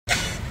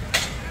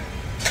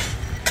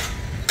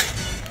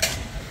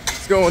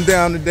going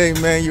down today,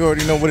 man? You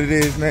already know what it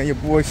is, man. Your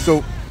boy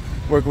Sope,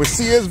 working with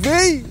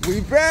CSV. We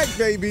back,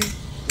 baby.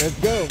 Let's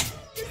go.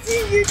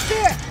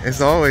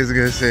 It's always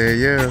good to say,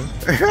 yeah.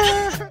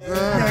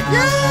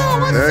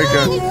 There it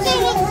goes.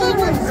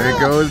 There it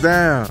goes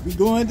down. We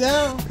going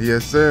down?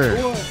 Yes, sir.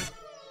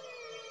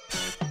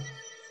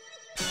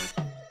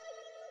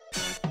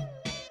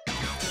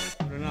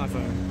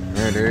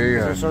 Yeah, there you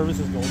go. Our service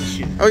is going to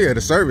shit. Oh yeah, the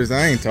service.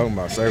 I ain't talking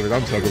about service.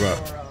 I'm talking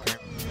about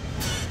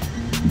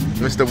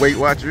Mr. Weight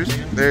Watchers.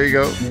 There you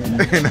go.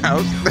 In the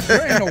house.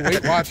 There ain't no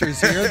Weight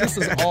Watchers here. This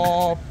is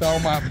all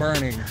Belmont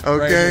Burning.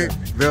 Okay,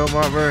 right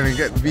Belmont Burning.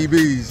 Get the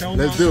BBs. Belmont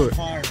Let's do it.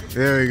 fire.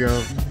 There we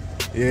go.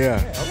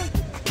 Yeah.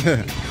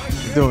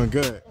 You're doing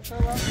good.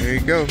 There you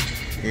go.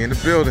 In the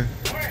building.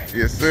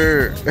 Yes,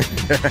 sir.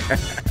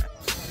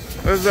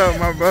 What's up,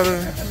 my brother?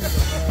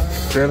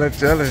 Chillin',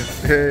 chillin'.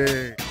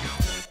 Hey.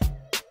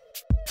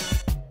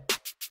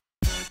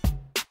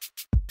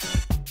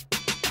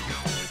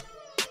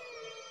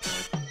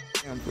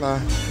 Fly.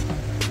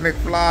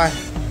 McFly.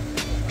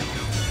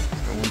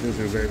 I want this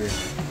here, baby.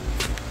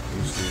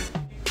 You see.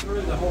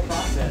 Through the whole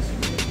process,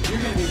 you're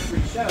going to do 3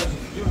 shows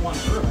if you do one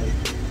early.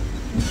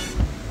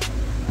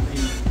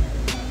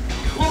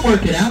 We'll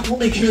work it out. We'll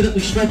make sure that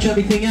we stretch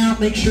everything out,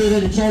 make sure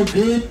that it's all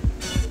good.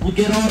 We'll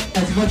get all,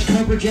 as much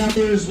coverage out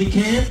there as we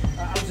can.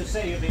 I was just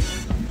saying, I mean,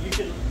 you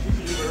should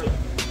leave early.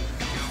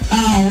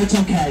 Oh, it's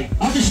okay.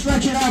 I'll just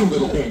stretch it out a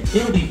little bit.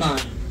 It'll be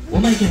fine.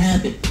 We'll make it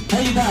happen.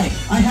 Hey, you guys,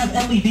 I have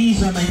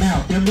LEDs on my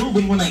mouth. They're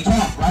moving when I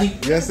talk, right?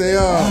 Yes, they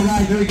are. All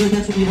right, very good.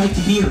 That's what we like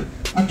to hear.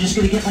 I'm just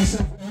going to get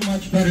myself so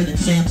much better than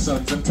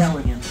Samsung's, I'm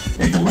telling you.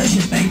 They're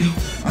delicious, baby.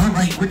 All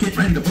right, we're getting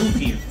ready to move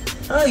here.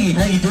 Hey,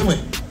 how you doing?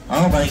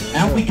 All right,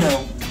 out we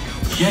go.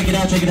 Check it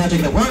out, check it out, check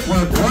it out. Work,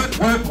 work, work,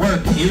 work,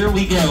 work. Here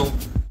we go.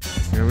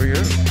 Here we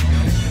go.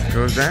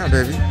 Goes down,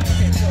 baby.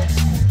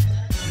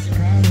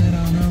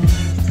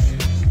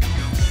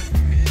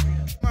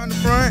 On the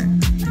front.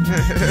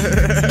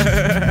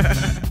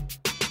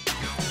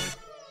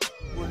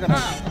 We're gonna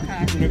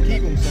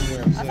keep them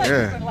somewhere. So.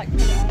 Yeah.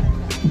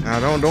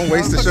 Now don't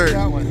waste the shirt.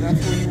 That one.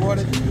 That's what you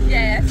wanted?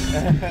 Yes.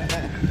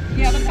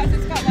 Yeah, because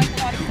it's got like a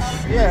lot of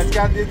color. Yeah,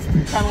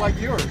 it's kind of like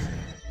yours.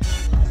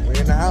 We're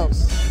in the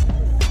house.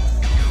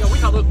 Yeah, we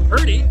gotta look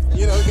pretty.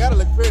 You know, you gotta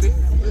look pretty.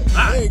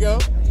 There you go.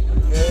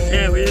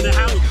 Yeah, we're in the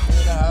house. In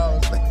the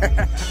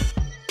house.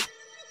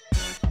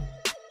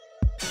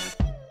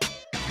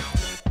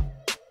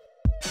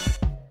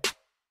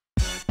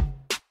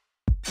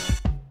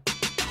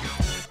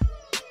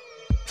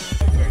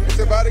 It's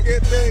about to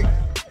get big.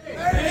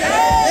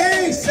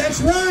 Ace,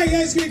 that's right.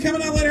 Ace gonna be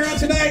coming out later on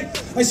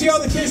tonight. I see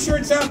all the kids'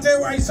 shirts out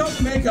there. I saw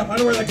some makeup. I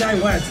don't know where that guy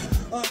went.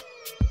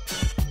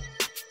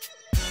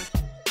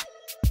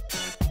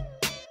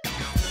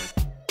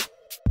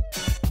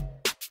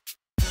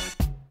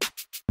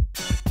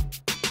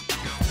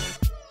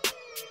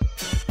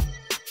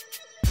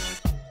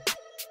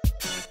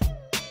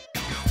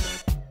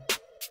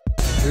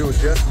 We were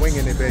just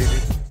winging it, baby.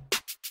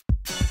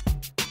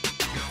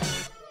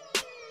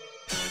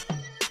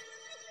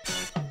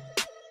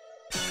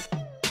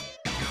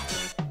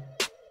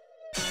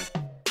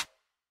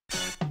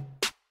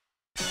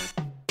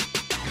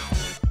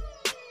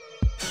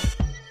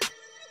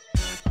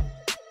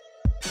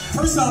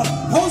 First off,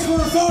 pose for a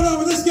photo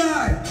with this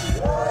guy.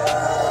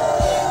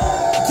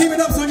 Keep it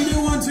up so I can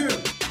do 1, 2.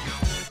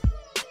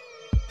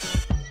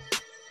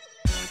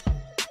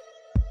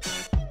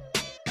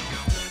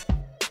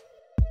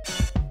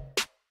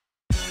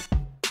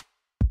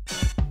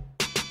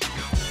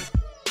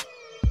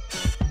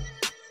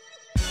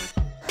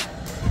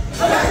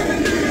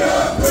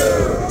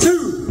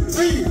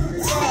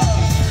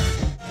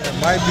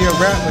 Might be a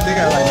wrap, but they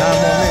got like 9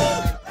 more minutes.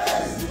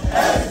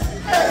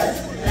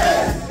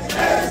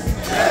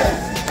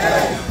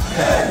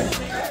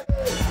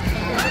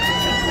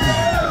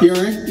 You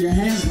alright? Your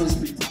hands must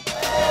be.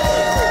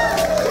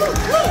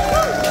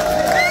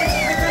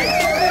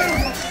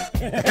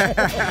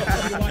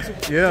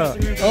 Yeah.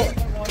 Oh,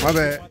 my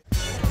bad.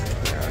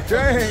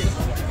 Dang.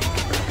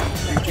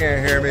 You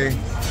can't hear me.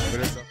 But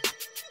it's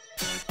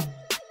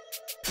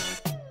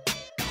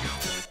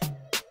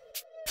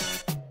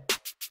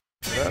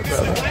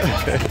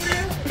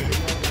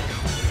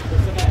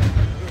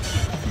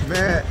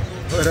Man,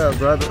 what up,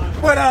 brother?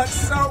 What up?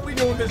 So we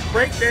doing this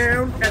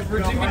breakdown at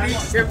Virginia Beach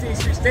 17th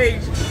Street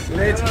stage.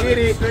 Let's get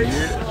it.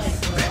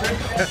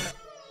 Yeah.